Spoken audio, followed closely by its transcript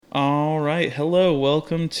right, hello,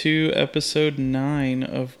 welcome to episode 9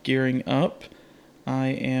 of Gearing Up. I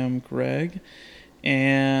am Greg,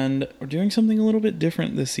 and we're doing something a little bit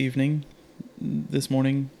different this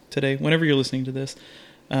morning, today, whenever you're listening to this.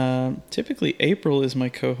 Typically April is my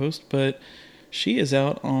co-host, but she is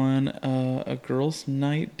out on a girls'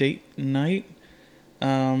 night, date night.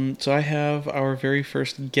 So I have our very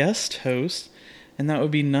first guest host, and that would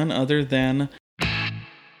be none other than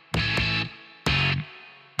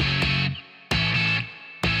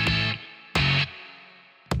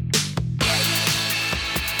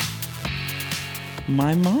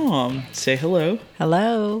my mom. Say hello.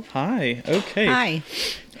 Hello. Hi. Okay. Hi.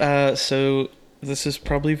 So this is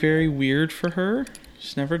probably very weird for her.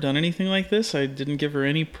 She's never done anything like this. I didn't give her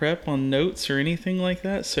any prep on notes or anything like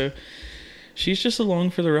that. So she's just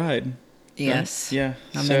along for the ride. Yes. Yeah.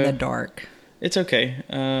 I'm in the dark. It's okay.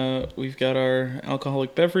 We've got our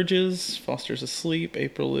alcoholic beverages. Foster's asleep.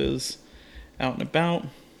 April is out and about.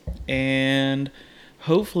 And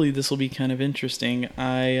hopefully this will be kind of interesting.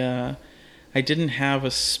 I didn't have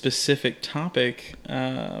a specific topic,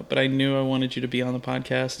 but I knew I wanted you to be on the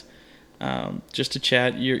podcast just to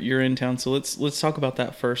chat. You're in town, so let's talk about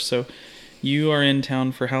that first. So you are in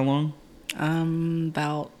town for how long?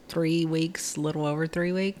 About 3 weeks, a little over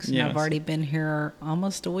 3 weeks. Yeah, I've already been here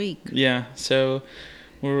almost a week. Yeah, so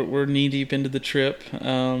we're knee deep into the trip.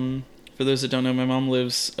 For those that don't know, my mom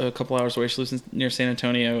lives a couple hours away. She lives near San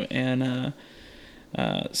Antonio, and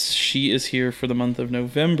she is here for the month of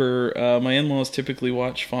November. My in-laws typically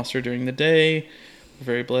watch Foster during the day. We're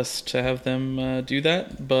very blessed to have them do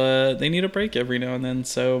that, but they need a break every now and then.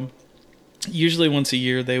 So usually once a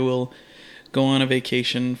year they will go on a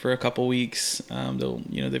vacation for a couple weeks.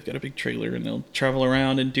 They've got a big trailer and they'll travel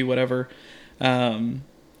around and do whatever.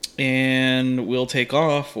 And we'll take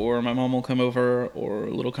off, or my mom will come over, or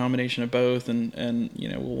a little combination of both, and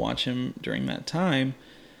we'll watch him during that time.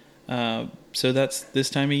 So that's this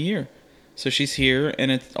time of year. So she's here,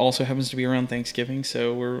 and it also happens to be around Thanksgiving,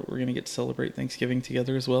 so we're going to get to celebrate Thanksgiving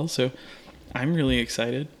together as well. So I'm really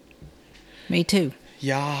excited. Me too.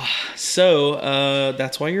 Yeah. So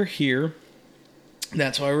that's why you're here.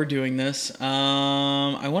 That's why we're doing this.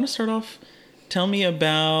 I want to start off. Tell me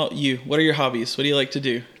about you. What are your hobbies? What do you like to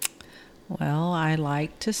do? Well, I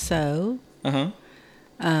like to sew. Uh-huh.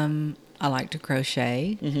 I like to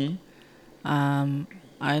crochet. Mm-hmm.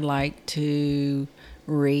 I like to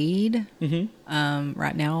read. Mm-hmm.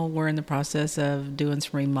 Right now, we're in the process of doing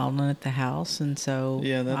some remodeling at the house, and so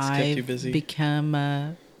Yeah, that's kept you busy. I've become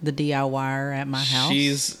the DIYer at my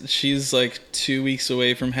house. She's like 2 weeks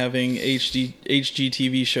away from having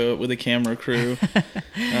HGTV show up with a camera crew.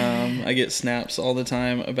 I get snaps all the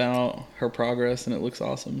time about her progress, and it looks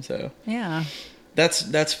awesome. So yeah.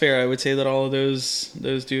 That's fair. I would say that all of those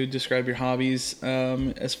do describe your hobbies.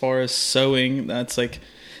 As far as sewing, that's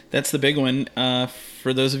the big one.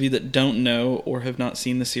 For those of you that don't know or have not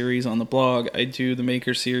seen the series on the blog, I do the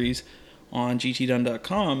Maker series on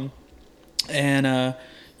gtdone.com, and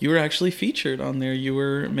you were actually featured on there. You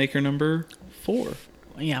were Maker number 4.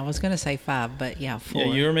 Yeah, I was going to say 5, but yeah, 4.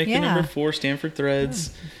 Yeah, you were Maker number 4, Stanford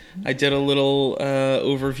Threads. I did a little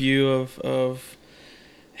overview of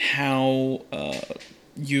how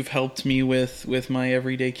you've helped me with my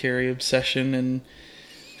everyday carry obsession, and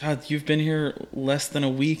God, you've been here less than a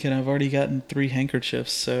week and I've already gotten 3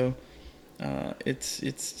 handkerchiefs. So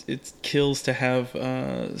it kills to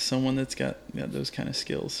have someone that's got those kind of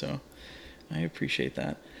skills. So I appreciate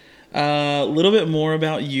that. A little bit more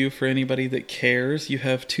about you for anybody that cares. You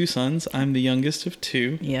have 2 sons. I'm the youngest of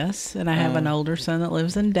 2. Yes, and I have an older son that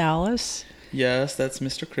lives in Dallas. Yes, that's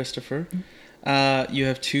Mr. Christopher. You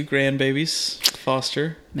have 2 grandbabies,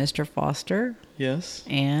 Foster. Mr. Foster. Yes.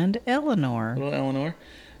 And Eleanor. Little Eleanor.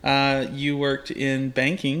 You worked in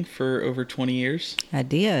banking for over 20 years. I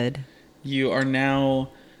did. You are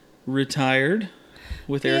now retired,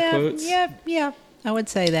 with air quotes. Yeah. I would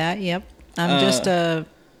say that, yep. I'm just a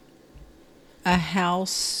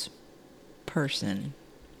house person.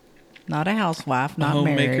 Not a housewife, not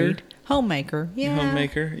homemaker? married. Homemaker. Yeah.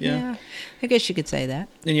 Homemaker, yeah. I guess you could say that.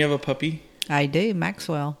 And you have a puppy? I do,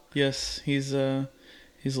 Maxwell. Yes, he's a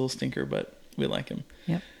little stinker, but we like him.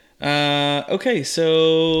 Yep. Okay,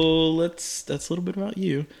 so that's a little bit about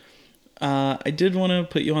you. I did want to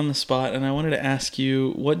put you on the spot, and I wanted to ask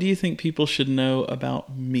you, what do you think people should know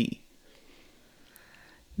about me?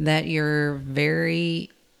 That you're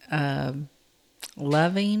very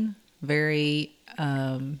loving, very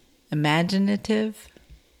imaginative.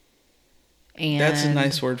 And that's a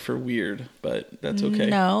nice word for weird, but that's okay.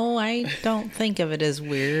 No, I don't think of it as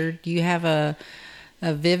weird. You have a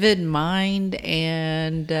a vivid mind,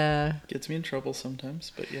 and Gets me in trouble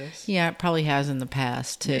sometimes, but yes. yeah, it probably has in the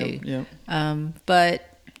past too. Yeah. But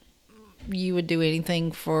you would do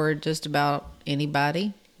anything for just about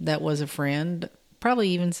anybody that was a friend. Probably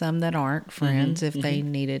even some that aren't friends if they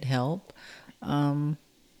needed help. I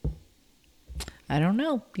don't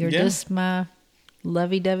know. You're just my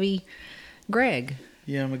lovey-dovey Greg.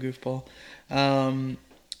 Yeah, I'm a goofball.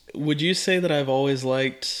 Would you say that I've always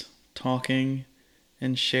liked talking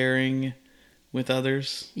and sharing with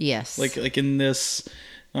others? Yes. Like in this,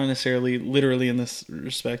 not necessarily literally in this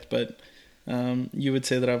respect, but you would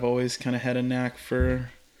say that I've always kind of had a knack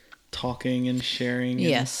for talking and sharing.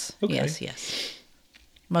 Yes. Okay. Yes.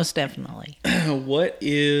 Most definitely. What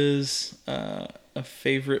is a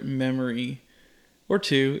favorite memory, or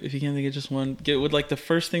two, if you can't think of just one? Get with like the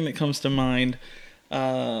first thing that comes to mind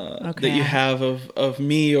that you have of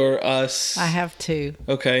me or us. I have two.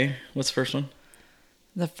 Okay, what's the first one?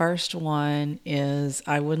 The first one is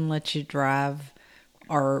I wouldn't let you drive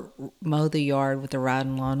or mow the yard with a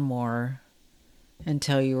riding lawnmower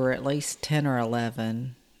until you were at least 10 or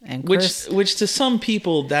 11. And Chris, which to some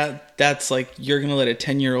people that's like you're gonna let a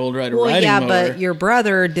 10-year-old ride a riding mower. But your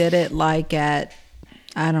brother did it like at,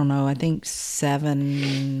 I don't know, I think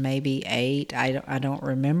 7, maybe 8. I don't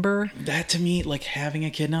remember. That to me, like having a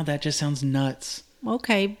kid now, that just sounds nuts.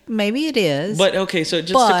 Okay, maybe it is. But okay, so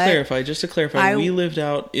just to clarify, we lived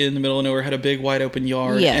out in the middle of nowhere, had a big wide open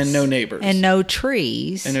yard, and no neighbors. And no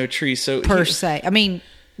trees. So per se. I mean,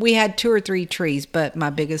 we had 2 or 3 trees, but my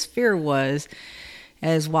biggest fear was,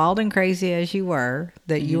 as wild and crazy as you were,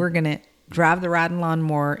 that you were going to drive the riding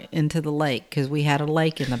lawnmower into the lake, because we had a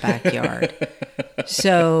lake in the backyard.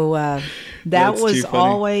 So that was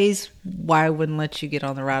always why I wouldn't let you get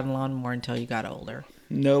on the riding lawnmower until you got older.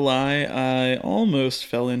 No lie, I almost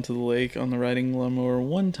fell into the lake on the riding lawnmower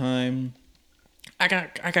one time. I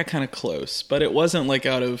got kind of close, but it wasn't like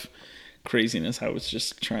out of craziness. I was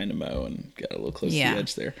just trying to mow and got a little close to the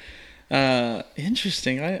edge there.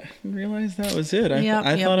 Interesting. I didn't realize that was it.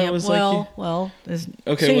 I thought it was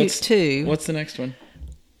okay. What's 2? What's the next one?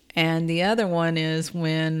 And the other one is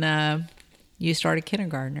when you started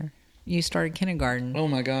kindergarten. Oh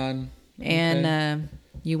my God. Okay. And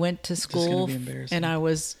you went to school, and I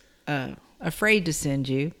was afraid to send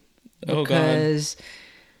you because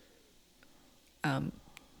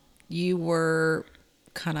you were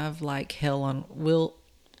kind of like hell on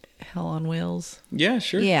wheels. Yeah,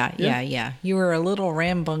 sure. Yeah. You were a little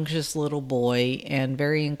rambunctious little boy and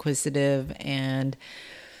very inquisitive, and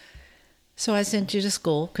so I sent you to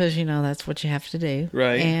school because that's what you have to do,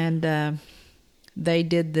 right? And they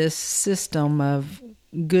did this system of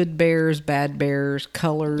good bears, bad bears,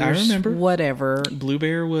 colors. I remember. Whatever. Blue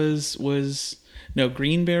bear was no,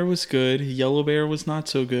 green bear was good. Yellow bear was not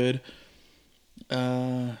so good.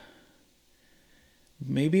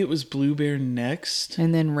 Maybe it was blue bear next.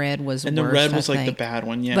 And then red was worse. And the red was like the bad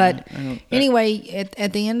one, yeah. But anyway,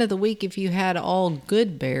 at the end of the week, if you had all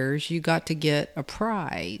good bears, you got to get a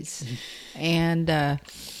prize. And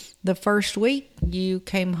the first week you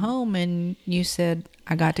came home and you said,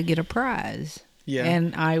 I got to get a prize. Yeah.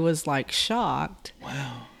 And I was like shocked.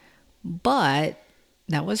 Wow. But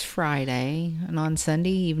that was Friday, and on Sunday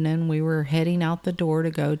evening we were heading out the door to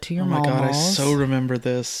go to your mama's. Oh my God, I so remember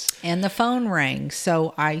this. And the phone rang,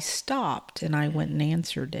 so I stopped and I went and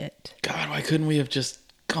answered it. God, why couldn't we have just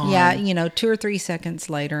gone? Yeah, 2 or 3 seconds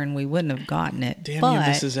later and we wouldn't have gotten it. Damn you,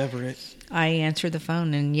 Mrs. Everett. I answered the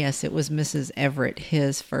phone, and yes, it was Mrs. Everett,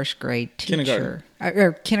 his first grade teacher.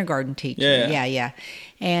 Kindergarten teacher. Yeah.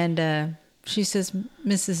 And she says,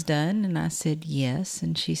 Mrs. Dunn? And I said, yes.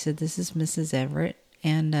 And she said, this is Mrs. Everett.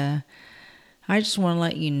 And I just want to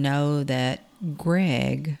let you know that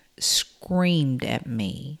Greg screamed at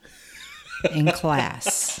me in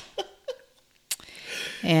class.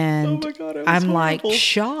 And oh my God, I'm horrible. like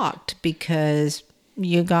shocked because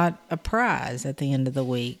you got a prize at the end of the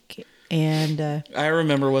week. And I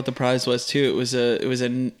remember what the prize was too. It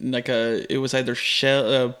was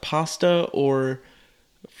either pasta or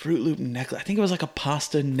Fruit Loop necklace. I think it was like a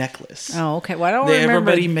pasta necklace. Oh, okay. Well, I don't remember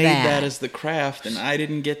everybody made that as the craft, and I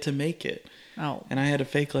didn't get to make it. Oh. And I had to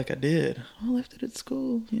fake like I did. I left it at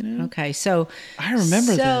school, Okay, so I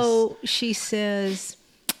remember this. So she says,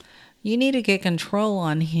 you need to get control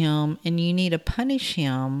on him, and you need to punish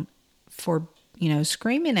him for,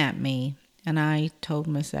 screaming at me. And I told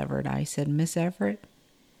Miss Everett, I said, Miss Everett,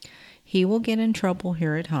 he will get in trouble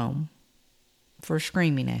here at home for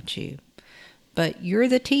screaming at you. But you're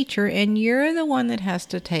the teacher, and you're the one that has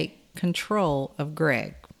to take control of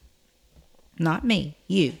Greg. Not me,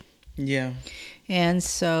 you. Yeah. And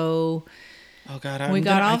so Oh God, We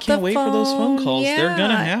got I off can't the wait phone. for those phone calls. Yeah. They're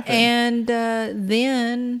gonna happen. And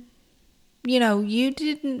then, you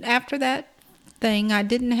didn't, after that thing, I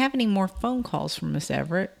didn't have any more phone calls from Miss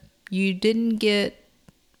Everett. You didn't get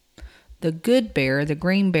the good bear, the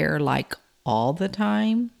green bear, like all the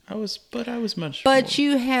time. I was much. But more.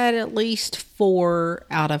 you had at least 4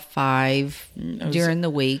 out of 5 during the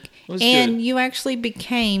week. And good. you actually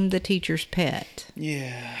became the teacher's pet.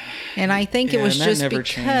 Yeah. And I think it Yeah, was and that just never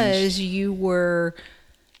because changed. you were,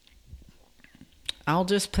 I'll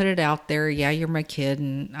just put it out there. Yeah, you're my kid,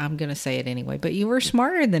 and I'm going to say it anyway. But you were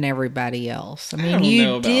smarter than everybody else. I mean, don't know you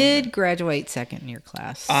about did that. graduate second in your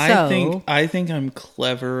class. I think I'm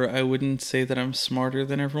clever. I wouldn't say that I'm smarter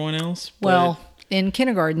than everyone else. But Well, in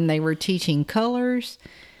kindergarten, they were teaching colors,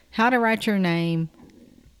 how to write your name,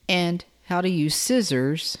 and how to use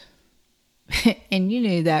scissors. And you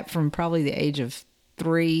knew that from probably the age of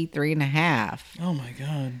 3.5. oh my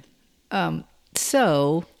God.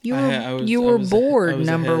 So you were I you was bored, ahead.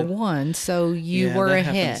 number one. So you Yeah, were that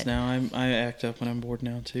ahead. happens now. I act up when I'm bored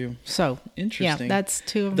now too. So Interesting. Yeah, that's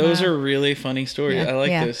 2 of Those my. are really funny stories. Yeah, I like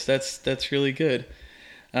yeah. this. That's really good.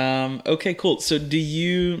 Okay, cool. So do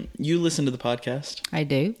you listen to the podcast? I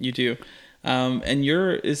do. You do. And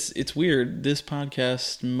it's weird. This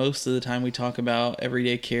podcast, most of the time we talk about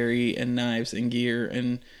everyday carry and knives and gear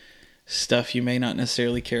and stuff you may not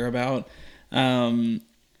necessarily care about.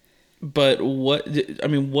 But what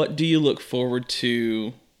do you look forward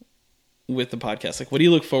to with the podcast? Like, what do you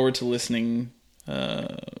look forward to listening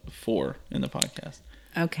for in the podcast?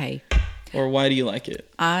 Okay. Or why do you like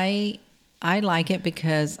it? I like it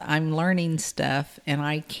because I'm learning stuff, and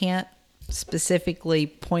I can't specifically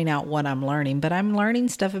point out what I'm learning, but I'm learning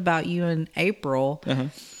stuff about you in April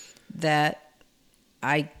that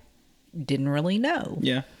I didn't really know.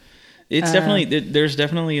 Yeah. It's there's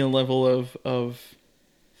definitely a level of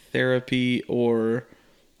therapy or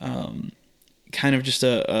kind of just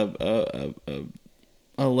a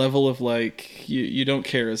level of like you don't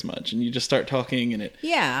care as much and you just start talking and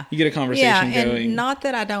you get a conversation going. And not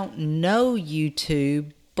that I don't know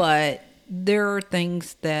YouTube, but there are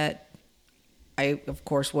things that I of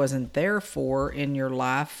course wasn't there for in your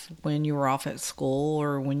life when you were off at school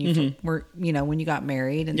or when you were when you got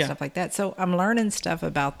married and stuff like that. So I'm learning stuff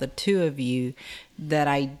about the two of you that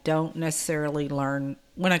I don't necessarily learn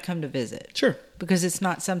when I come to visit. Sure. Because it's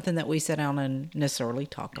not something that we sit down and necessarily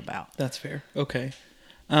talk about. That's fair. Okay.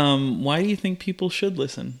 Why do you think people should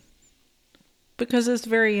listen? Because it's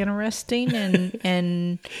very interesting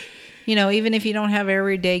and even if you don't have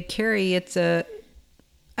everyday carry,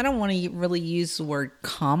 I don't want to really use the word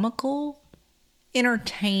comical,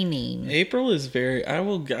 entertaining. April is I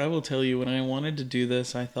will tell you, when I wanted to do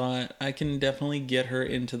this, I thought I can definitely get her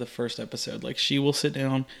into the first episode. Like, she will sit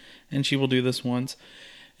down and she will do this once.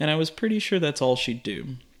 And I was pretty sure that's all she'd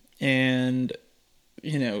do. And,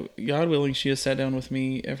 God willing, she has sat down with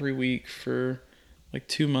me every week for like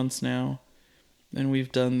 2 months now. And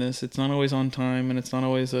we've done this. It's not always on time and it's not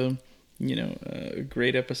always a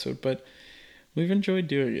great episode, but we've enjoyed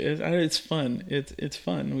doing it. It's fun. It's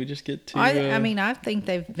fun. We just get to... I think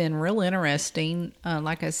they've been real interesting.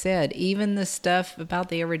 Like I said, even the stuff about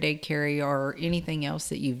the everyday carry or anything else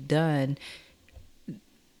that you've done,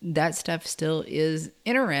 that stuff still is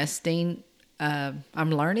interesting. I'm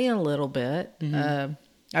learning a little bit. Mm-hmm.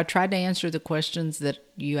 I tried to answer the questions that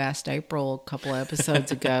you asked April a couple of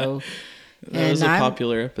episodes ago. That was a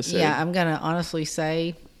popular episode. Yeah, I'm going to honestly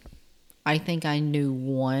say... I think I knew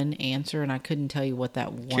one answer, and I couldn't tell you what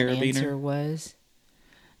that one answer was.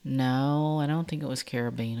 No, I don't think it was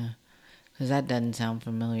Carabiner, because that doesn't sound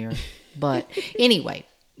familiar. But anyway,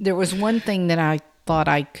 there was one thing that I thought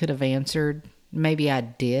I could have answered. Maybe I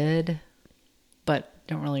did, but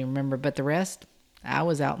don't really remember. But the rest, I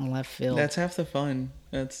was out in left field. That's half the fun.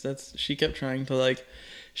 That's. She kept trying to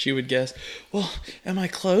she would guess, well, am I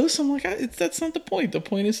close? I'm like, that's not the point. The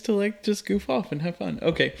point is to just goof off and have fun.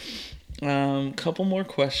 Okay. Couple more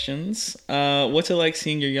questions. What's it like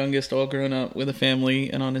seeing your youngest all grown up with a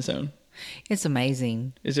family and on his own? It's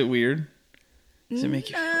amazing. Is it weird? Does it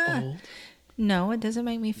make you feel old? No, it doesn't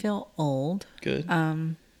make me feel old. Good.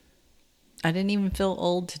 I didn't even feel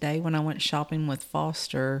old today when I went shopping with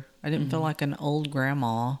Foster. I didn't feel like an old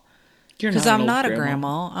grandma. Because I'm not a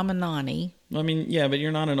grandma. I'm a nanny. I mean, yeah, but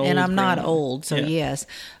you're not an old And I'm grandma. not old, so Yeah. yes.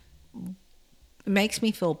 It makes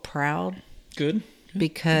me feel proud. Good.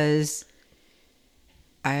 Because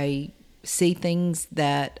I see things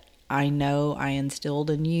that I know I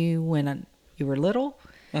instilled in you when you were little.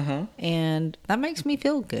 Uh-huh. And that makes me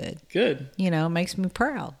feel good. Good. It makes me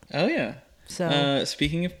proud. Oh, yeah. So,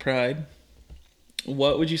 Speaking of pride,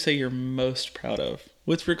 what would you say you're most proud of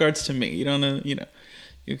with regards to me. You don't know,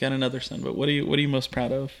 you've got another son, but what are you most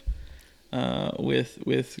proud of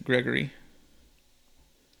with Gregory?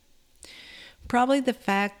 Probably the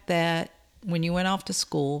fact that when you went off to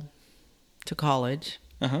school, to college,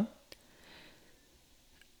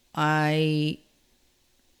 I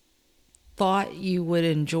thought you would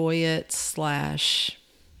enjoy it /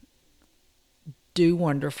 do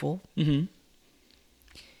wonderful. Mm-hmm.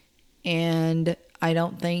 And I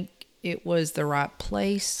don't think it was the right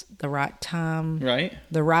place, the right time, right,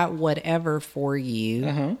 the right whatever for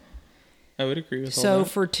you. I would agree with all so that.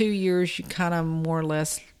 for 2 years, you kind of more or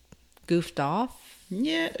less goofed off.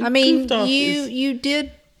 Yeah, I mean, you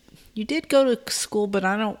did go to school, but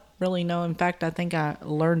I don't really know. In fact, I think I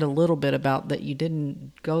learned a little bit about that you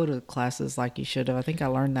didn't go to classes like you should have. I think I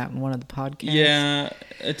learned that in one of the podcasts. Yeah,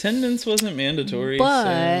 attendance wasn't mandatory,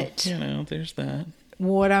 but so, there's that.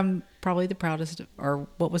 What I'm probably the proudest of, or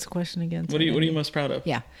what was the question again? What are you most proud of?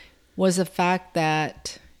 Yeah, was the fact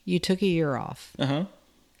that you took a year off.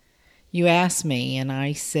 You asked me, and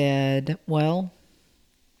I said, well,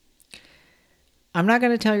 I'm not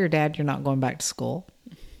going to tell your dad you're not going back to school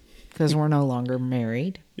because we're no longer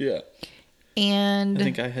married. Yeah. And I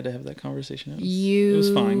think I had to have that conversation. It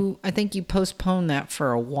was fine. I think you postponed that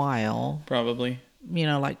for a while. Probably.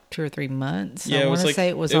 Like 2 or 3 months. Yeah, I want to say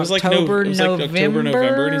it was October,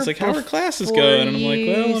 November. And he's like, how are classes going? And I'm like,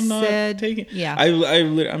 well, I'm not taking... Yeah.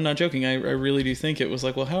 I'm not joking. I really do think it was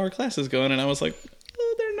like, well, how are classes going? And I was like,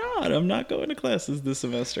 oh, they're not. I'm not going to classes this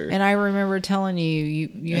semester. And I remember telling you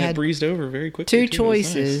had... it breezed over very quickly. 2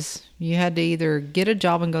 choices. Nice. You had to either get a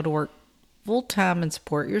job and go to work full-time and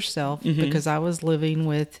support yourself, because I was living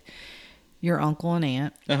with your uncle and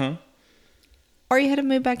aunt. Or you had to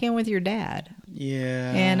move back in with your dad.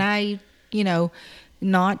 Yeah. And I,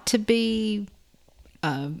 not to be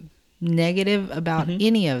negative about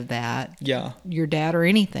any of that. Yeah. Your dad or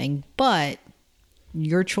anything, but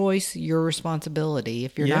your choice, your responsibility.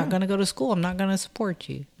 If you're not going to go to school, I'm not going to support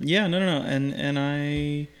you. Yeah, no. And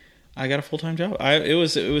I got a full-time job. It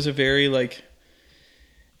was a very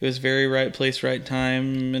it was very right place, right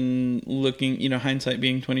time, and looking, hindsight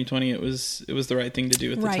being 2020, it was the right thing to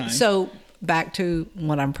do at the time. So back to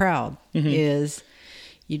what I'm proud is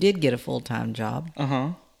you did get a full-time job.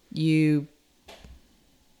 You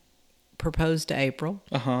proposed to April.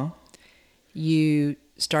 You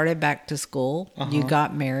started back to school. You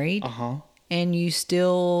got married. And you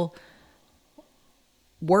still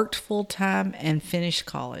worked full-time and finished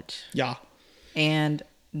college. Yeah. And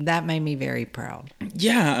that made me very proud.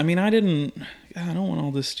 Yeah, I mean, I don't want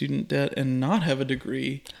all this student debt and not have a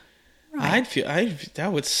degree. Right.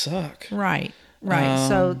 That would suck. Right.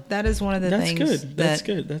 So that is one of the things That's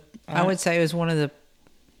good. I would say was one of the,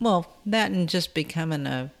 that and just becoming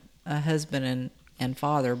a husband and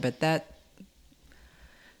father, but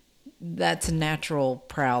that's a natural,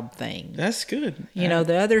 proud thing. That's good.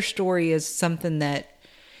 The other story is something that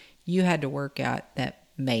you had to work out that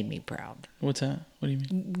made me proud. What's that? What do you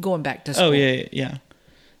mean? Going back to school. Oh, yeah.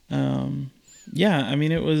 I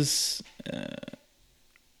mean, it was,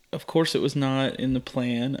 of course it was not in the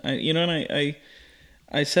plan. I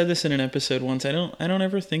said this in an episode once. I don't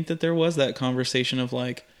ever think that there was that conversation of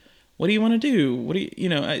like, what do you want to do? What do you,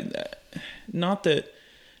 not that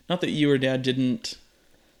you or Dad didn't,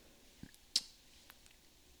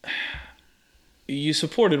 you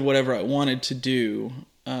supported whatever I wanted to do,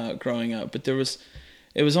 growing up, but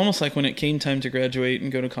it was almost like when it came time to graduate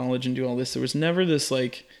and go to college and do all this, there was never this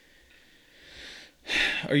like,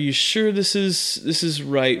 are you sure this is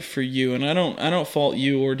right for you? And I don't fault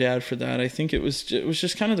you or Dad for that. I think it was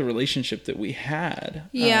just kind of the relationship that we had.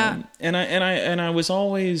 Yeah. And I was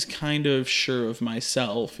always kind of sure of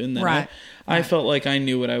myself in that. Right. I felt like I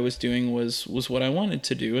knew what I was doing was what I wanted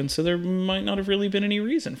to do, and so there might not have really been any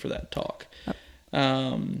reason for that talk.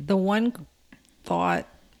 The one thought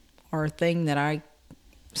or thing that I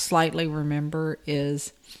slightly remember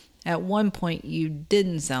is at one point you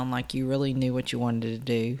didn't sound like you really knew what you wanted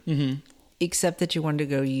to do, except that you wanted to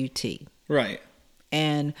go to UT. Right.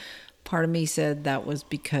 And part of me said that was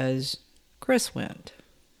because Chris went.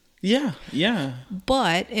 Yeah.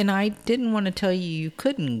 And I didn't want to tell you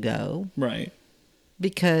couldn't go. Right.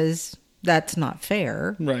 Because that's not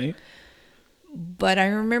fair. Right. But I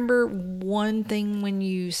remember one thing when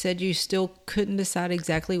you said you still couldn't decide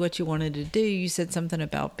exactly what you wanted to do. You said something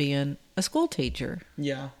about being a school teacher.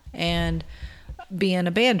 Yeah. And being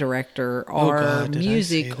a band director or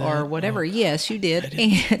music or whatever. Yes, you did.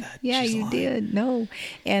 Yeah, you did. No.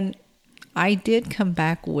 And I did come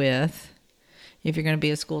back with, if you're going to be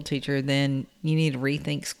a school teacher, then you need to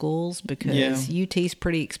rethink schools, because UT's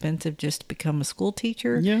pretty expensive just to become a school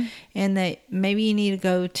teacher. Yeah. And that maybe you need to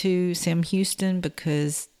go to Sam Houston,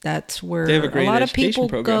 because that's where They have a a great lot of education people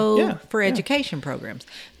program. go Yeah, for yeah. education programs.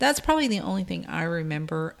 That's probably the only thing I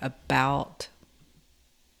remember about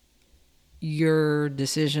your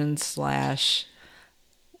decision /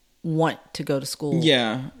 want to go to school.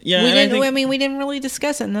 Yeah. Yeah. We and didn't. I think, I mean, we didn't really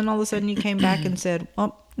discuss it, and then all of a sudden you came back and said,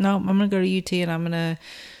 "Oh no, I'm going to go to UT and I'm going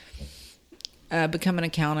to become an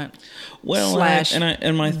accountant." well, slash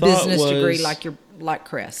and my thought business was, degree like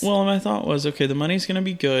Chris. Well, my thought was, okay, the money's going to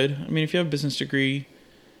be good. I mean, if you have a business degree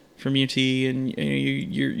from UT and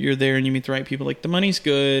you're there and you meet the right people, like the money's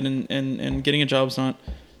good, and getting a job's not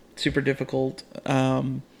super difficult.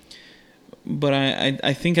 But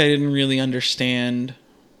I think I didn't really understand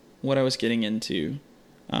what I was getting into.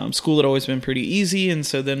 School had always been pretty easy, and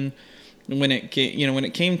so then when it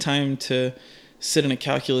came time to sit in a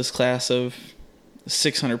calculus class of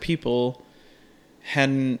 600 people,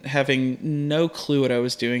 having no clue what I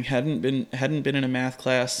was doing, hadn't been in a math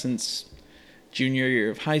class since junior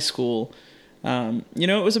year of high school.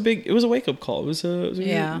 It was a wake up call. It was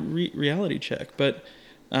a reality check. But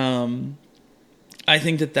I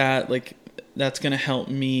think that's going to help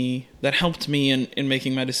me. That helped me in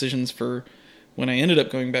making my decisions for when I ended up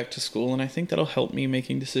going back to school, and I think that'll help me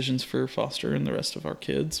making decisions for Foster and the rest of our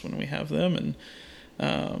kids when we have them. And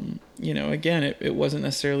again, it wasn't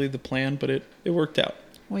necessarily the plan, but it worked out.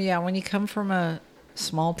 Well, yeah, when you come from a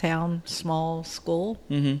small town, small school,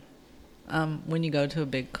 when you go to a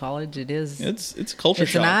big college, it's a culture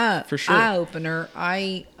shock for sure. Eye opener.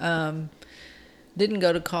 I didn't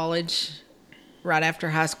go to college right after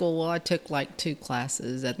high school. Well, I took like 2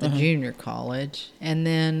 classes at the junior college, and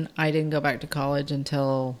then I didn't go back to college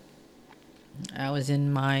until I was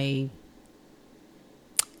in my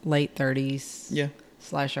late 30s. Yeah.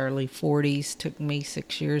 / early 40s. Took me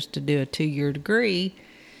 6 years to do a 2-year degree.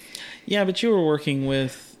 Yeah, but you were working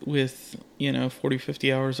with 40,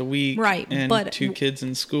 50 hours a week. Right. And but 2 kids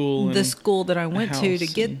in school. The school that I went to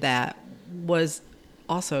get and, that was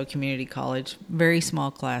also a community college. Very small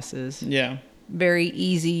classes. Yeah. Very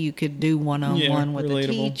easy. You could do one-on-one with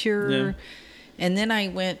relatable. a teacher. Yeah. And then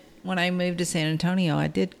when I moved to San Antonio, I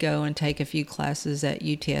did go and take a few classes at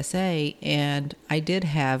UTSA, and I did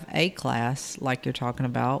have a class like you're talking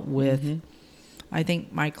about with, I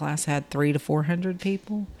think my class had 300 to 400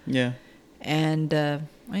 people. Yeah. And I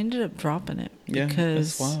ended up dropping it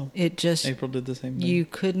because that's wild. it just, April did the same thing. You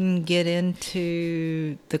couldn't get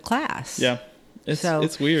into the class. Yeah.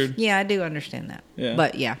 It's weird. Yeah, I do understand that. Yeah.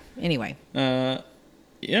 But yeah, anyway. Yeah,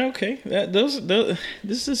 okay. This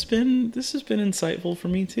has been insightful for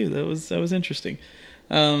me too. That was interesting.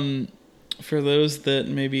 For those that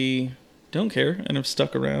maybe don't care and have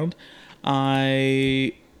stuck around,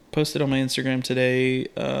 I posted on my Instagram today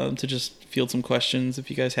to just field some questions if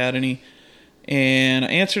you guys had any, and I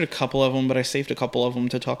answered a couple of them, but I saved a couple of them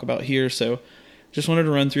to talk about here. So just wanted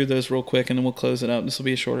to run through those real quick, and then we'll close it up. This will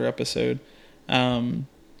be a shorter episode.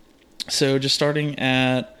 So just starting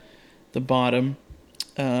at the bottom.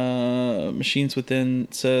 Machines Within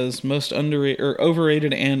says most underrated or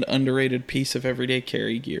overrated and underrated piece of everyday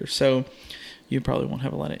carry gear. So you probably won't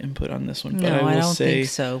have a lot of input on this one, but no, I don't say think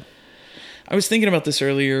so. I was thinking about this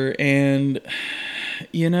earlier, and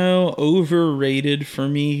overrated for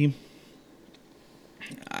me.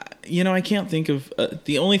 I can't think of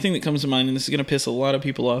the only thing that comes to mind, and this is going to piss a lot of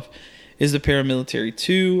people off, is the Paramilitary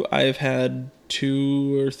 2. I've had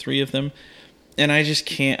 2 or 3 of them. And I just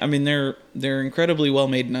can't. I mean, they're incredibly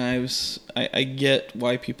well-made knives. I get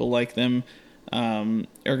why people like them.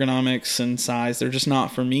 Ergonomics and size, they're just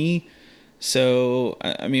not for me. So,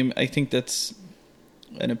 I mean, I think that's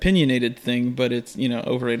an opinionated thing, but it's,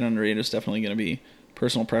 overrated, underrated is definitely going to be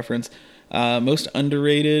personal preference. Most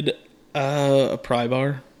underrated, a pry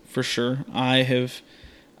bar, for sure. I have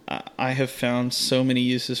found so many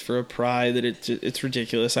uses for a pry that it's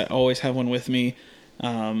ridiculous. I always have one with me.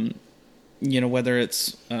 Whether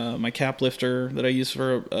it's my cap lifter that I use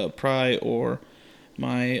for a pry, or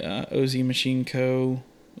my OZ Machine Co.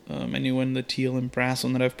 My new one, the teal and brass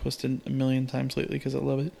one that I've posted a million times lately because I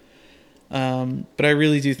love it. But I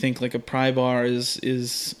really do think like a pry bar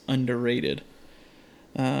is underrated.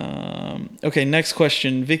 Okay, next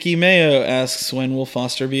question. Vicky Mayo asks, when will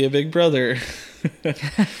Foster be a big brother?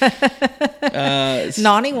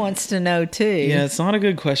 Nani wants to know too. Yeah, it's not a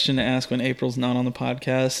good question to ask when April's not on the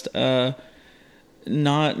podcast.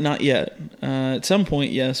 Not yet. At some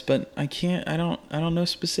point, yes, but I don't know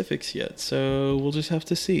specifics yet, so we'll just have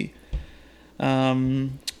to see.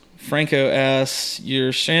 Franco asks,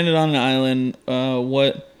 you're stranded on an island.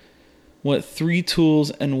 what 3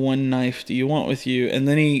 tools and 1 knife do you want with you? And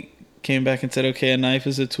then he came back and said, okay, a knife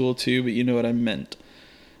is a tool too, but you know what I meant.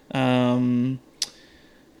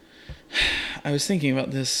 I was thinking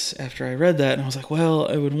about this after I read that, and I was like, well,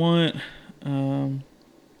 I would want a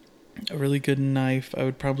really good knife. I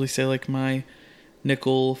would probably say like my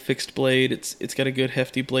nickel fixed blade. It's got a good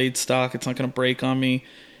hefty blade stock. It's not going to break on me,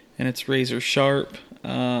 and it's razor sharp.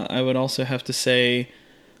 I would also have to say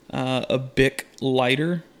a Bic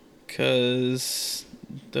lighter, because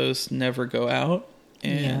those never go out,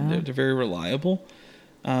 and they're very reliable.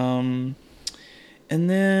 And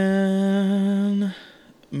then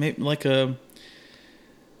maybe like a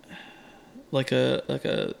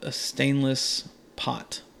stainless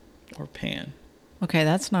pot or pan. Okay,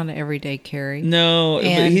 that's not an everyday carry. No,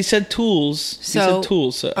 but he said tools. He said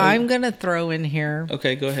tools. So I'm going to throw in here.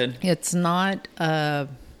 Okay, go ahead. It's not the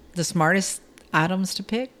smartest items to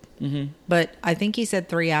pick, but I think he said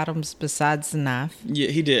 3 items besides the knife. Yeah,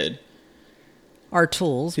 he did. Are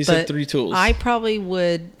tools. He said 3 tools. I probably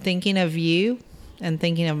would, thinking of you and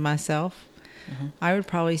thinking of myself, I would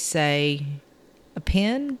probably say a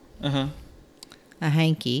pen, a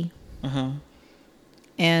hanky,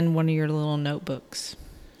 and one of your little notebooks.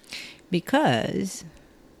 Because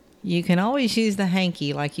you can always use the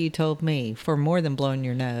hanky, like you told me, for more than blowing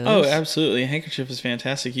your nose. Oh, absolutely. A handkerchief is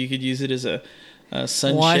fantastic. You could use it as a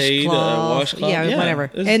sunshade, washcloth. Yeah,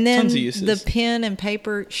 whatever. And then tons of uses. The pen and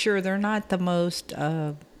paper, sure, they're not the most,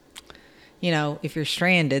 if you're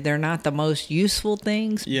stranded, they're not the most useful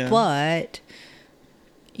things. Yeah. But,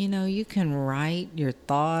 you can write your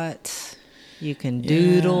thoughts. You can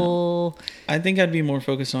doodle. I think I'd be more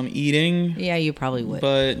focused on eating. Yeah, you probably would.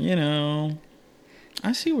 But,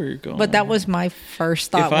 I see where you're going. But that was my first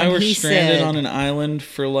thought. If I were stranded on an island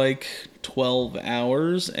for like 12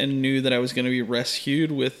 hours and knew that I was going to be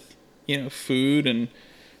rescued with, food and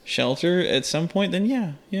shelter at some point, then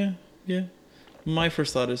yeah. My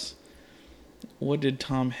first thought is, what did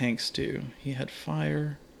Tom Hanks do? He had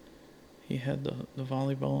fire. He had the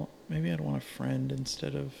volleyball. Maybe I'd want a friend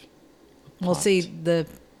instead of a pot. Well, see, the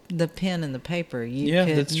pen and the paper.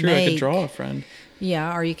 Could that's true. I could draw a friend.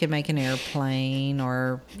 Yeah, or you could make an airplane,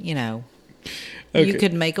 or, Okay. you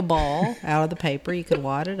could make a ball out of the paper. You could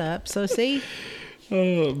wad it up. So, see?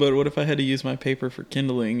 But what if I had to use my paper for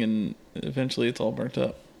kindling and eventually it's all burnt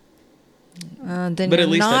up? Then but you're at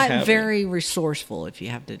least not very resourceful if you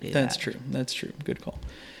have to do that. That's true. Good call.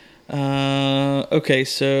 Okay,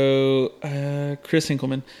 so Chris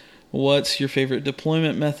Hinkleman, what's your favorite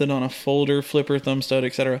deployment method on a folder, flipper, thumb stud,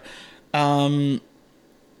 etc.?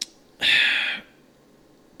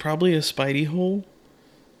 Probably a Spidey hole.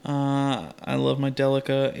 I love my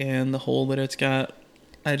Delica and the hole that it's got.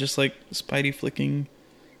 I just like Spidey flicking.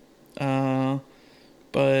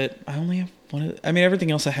 But I only have one. Everything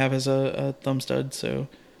else I have is a thumb stud, so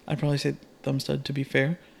I'd probably say thumb stud to be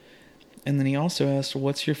fair. And then he also asked,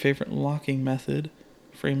 what's your favorite locking method?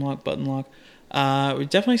 Frame lock, button lock. We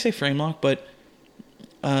definitely say frame lock, but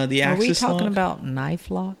the axis lock. Are we talking about knife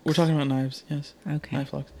locks? We're talking about knives, yes. Okay.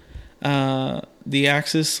 Knife locks. The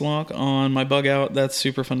axis lock on my bug out, that's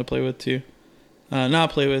super fun to play with too.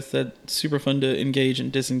 Not play with, that's super fun to engage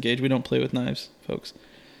and disengage. We don't play with knives, folks.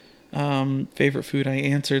 Favorite food I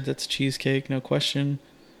answered, that's cheesecake, no question.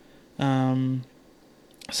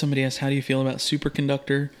 Somebody asked, how do you feel about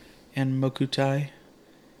superconductor and mokutai?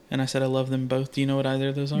 And I said I love them both. Do you know what either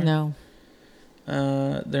of those are? No.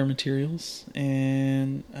 They're materials,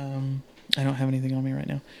 and I don't have anything on me right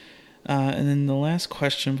now. And then the last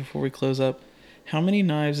question before we close up, how many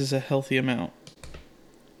knives is a healthy amount?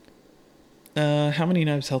 How many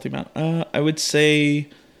knives healthy amount? I would say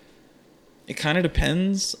it kind of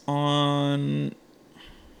depends on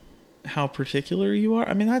how particular you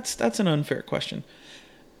are. That's an unfair question.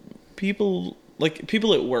 People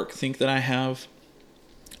at work think that I have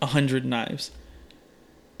 100 knives,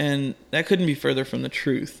 and that couldn't be further from the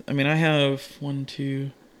truth. I have 1,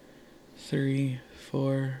 2, 3,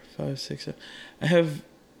 4, 5, 6, 7. I have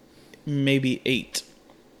maybe 8.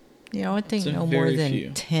 I would think no more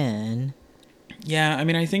than 10. Yeah,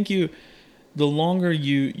 I think the longer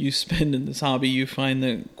you spend in this hobby, you find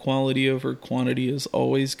that quality over quantity is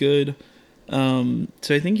always good. So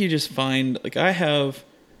I think you just find, I have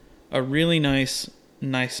a really nice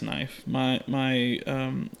knife. My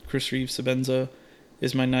Chris Reeve Sebenza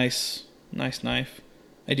is my nice knife.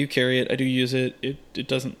 I do carry it. I do use it. It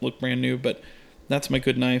doesn't look brand new, but that's my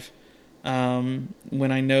good knife.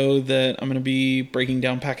 When I know that I'm going to be breaking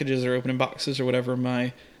down packages or opening boxes or whatever,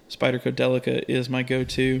 my Spyderco Delica is my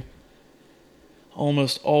go-to.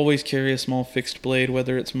 Almost always carry a small fixed blade,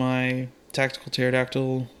 whether it's my Tactical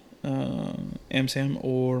Pterodactyl AmSam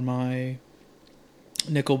or my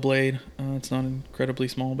nickel blade. It's not incredibly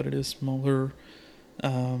small, but it is smaller.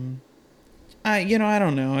 I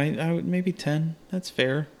don't know. I would maybe 10. That's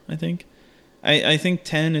fair, I think. I think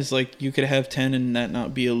 10 is like, you could have 10 and that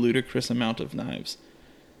not be a ludicrous amount of knives.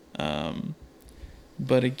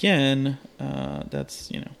 But again,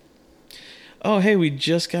 that's, Oh, hey, we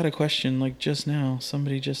just got a question, like just now.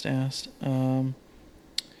 Somebody just asked.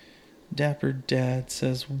 Dapper Dad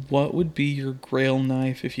says, what would be your grail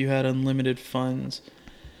knife if you had unlimited funds?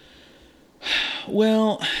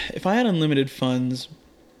 Well, if I had unlimited funds,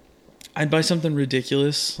 I'd buy something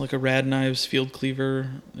ridiculous, like a Rad Knives Field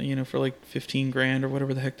Cleaver, for like 15 grand or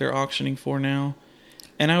whatever the heck they're auctioning for now.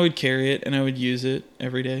 And I would carry it and I would use it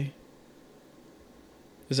every day.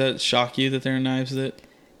 Does that shock you that there are knives that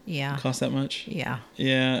cost that much? Yeah.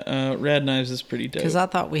 Yeah, Rad Knives is pretty dope. Because I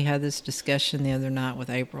thought we had this discussion the other night with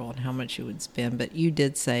April on how much you would spend, but you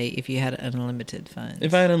did say if you had unlimited funds.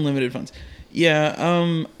 If I had unlimited funds.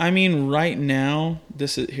 Yeah, I mean, right now,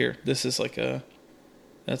 this is like a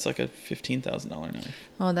 $15,000 knife.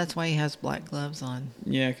 Oh, that's why he has black gloves on.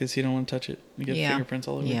 Yeah, because he don't want to touch it. You get fingerprints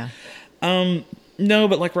all over. Yeah. No,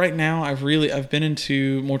 but like right now, I've been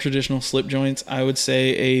into more traditional slip joints. I would say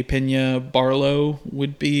a Pena Barlow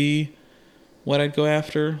would be what I'd go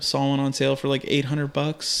after. Saw one on sale for like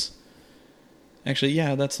 $800. Actually,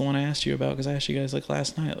 yeah, that's the one I asked you about, because I asked you guys like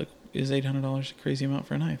last night, like, is $800 a crazy amount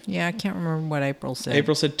for a knife? Yeah, I can't remember what April said.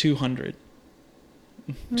 April said $200.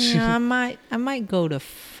 Yeah, I might go to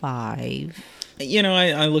 $500.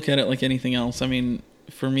 I look at it like anything else. I mean,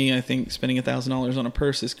 for me, I think spending $1,000 on a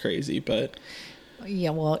purse is crazy, but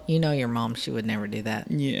yeah, well, your mom, she would never do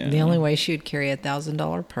that. Yeah. The only way she would carry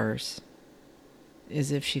 $1,000 purse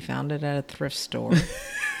is if she found it at a thrift store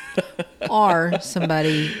or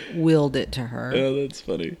somebody willed it to her. Oh, that's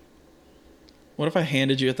funny. What if I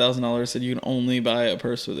handed you $1,000 and said you can only buy a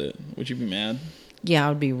purse with it? Would you be mad? Yeah, I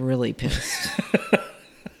would be really pissed.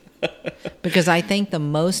 Because I think the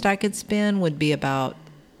most I could spend would be about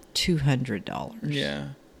 $200. Yeah.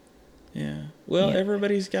 Yeah. Well,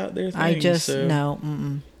 everybody's got their things. No.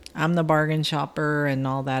 I'm the bargain shopper and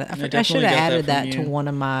all that. I should have added that to one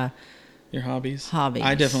of my... Your hobbies?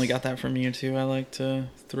 I definitely got that from you, too. I like to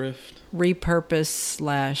thrift. Repurpose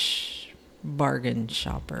 / bargain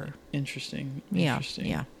shopper. Interesting. Yeah.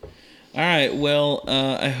 All right. Well,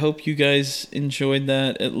 I hope you guys enjoyed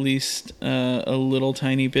that at least a little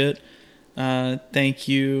tiny bit. Thank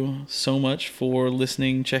you so much for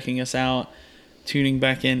listening, checking us out, tuning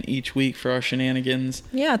back in each week for our shenanigans.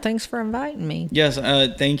 Yeah, thanks for inviting me. Yes,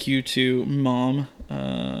 thank you to Mom,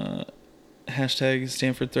 hashtag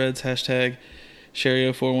Stanford Threads, hashtag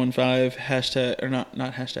Sherrio415, hashtag, or not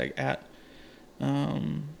hashtag, at,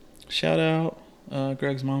 shout out,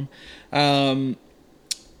 Greg's mom.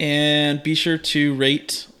 And be sure to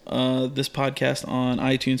rate this podcast on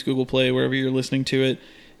iTunes, Google Play, wherever you're listening to it.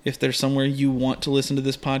 If there's somewhere you want to listen to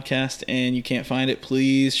this podcast and you can't find it,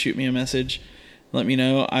 please shoot me a message. Let me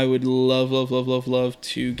know. I would love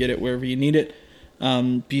to get it wherever you need it.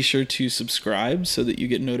 Be sure to subscribe so that you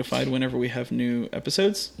get notified whenever we have new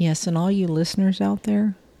episodes. Yes, and all you listeners out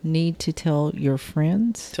there need to tell your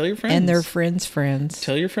friends. Tell your friends. And their friends' friends.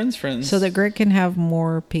 Tell your friends. So that Greg can have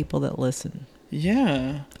more people that listen.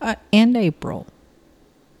 Yeah. And April.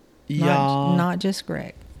 Yeah. Not just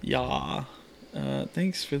Greg. Yeah.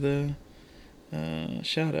 Thanks for the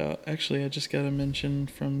shout out. Actually, I just got a mention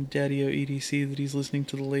from Daddy-O EDC that he's listening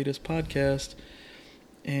to the latest podcast.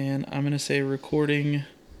 And I'm going to say recording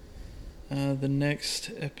the next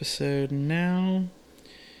episode now.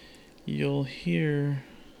 You'll hear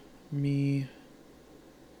me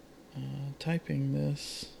typing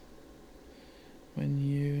this when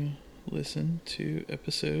you listen to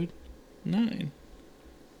episode 9.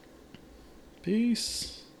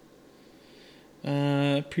 Peace.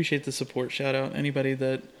 Appreciate the support. Shout out anybody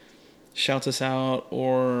that shouts us out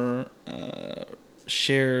or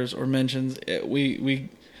shares or mentions it.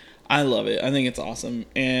 I love it. I think it's awesome.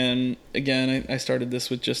 And again, I started this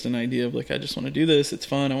with just an idea of like, I just want to do this. It's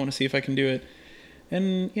fun. I want to see if I can do it.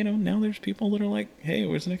 And now there's people that are like, hey,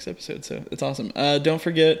 where's the next episode? So it's awesome. Don't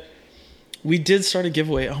forget, we did start a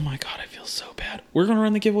giveaway. Oh my God, I feel so bad. We're going to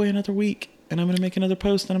run the giveaway another week, and I'm going to make another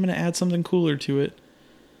post, and I'm going to add something cooler to it.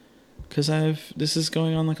 Because this is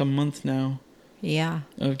going on like a month now. Yeah.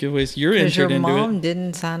 Of giveaways. You're entered into it. Because your mom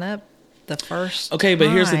didn't sign up the first Okay, but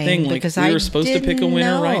here's the thing. Like, we were supposed to pick a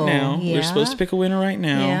winner right now. Yeah. We're supposed to pick a winner right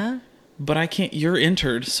now. Yeah. But I can't. You're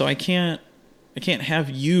entered, so I can't I can't have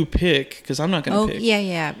you pick because I'm not going to pick.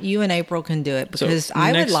 Yeah. You and April can do it because So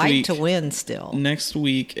I would next like week- to win still. Next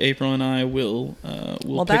week, April and I will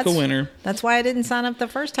pick a winner. That's why I didn't sign up the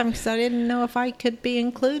first time because I didn't know if I could be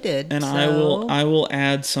included. And so. I will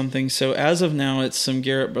add something. So as of now, it's some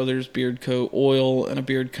Garrett Brothers Beard Co. oil and a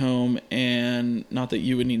beard comb, and not that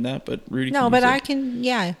you would need that, but Rudy. No, can but use I it. can.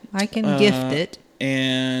 Yeah, I can gift it.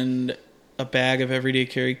 And a bag of Everyday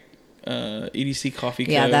Carry EDC Coffee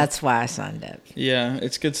Co. Yeah, that's why I signed up. Yeah,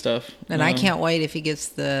 it's good stuff. And I can't wait if he gets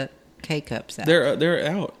the K cups out. They're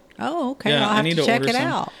out. Oh, okay. Yeah, I'll have I need to check order it some.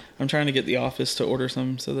 out. I'm trying to get the office to order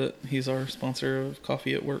some so that he's our sponsor of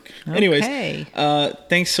coffee at work. Anyways,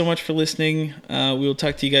 thanks so much for listening. We will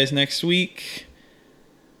talk to you guys next week.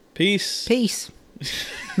 Peace. Peace.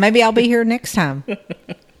 Maybe I'll be here next time.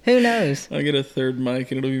 Who knows? I'll get a third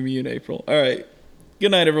mic and it'll be me in April. All right. Good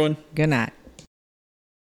night, everyone. Good night.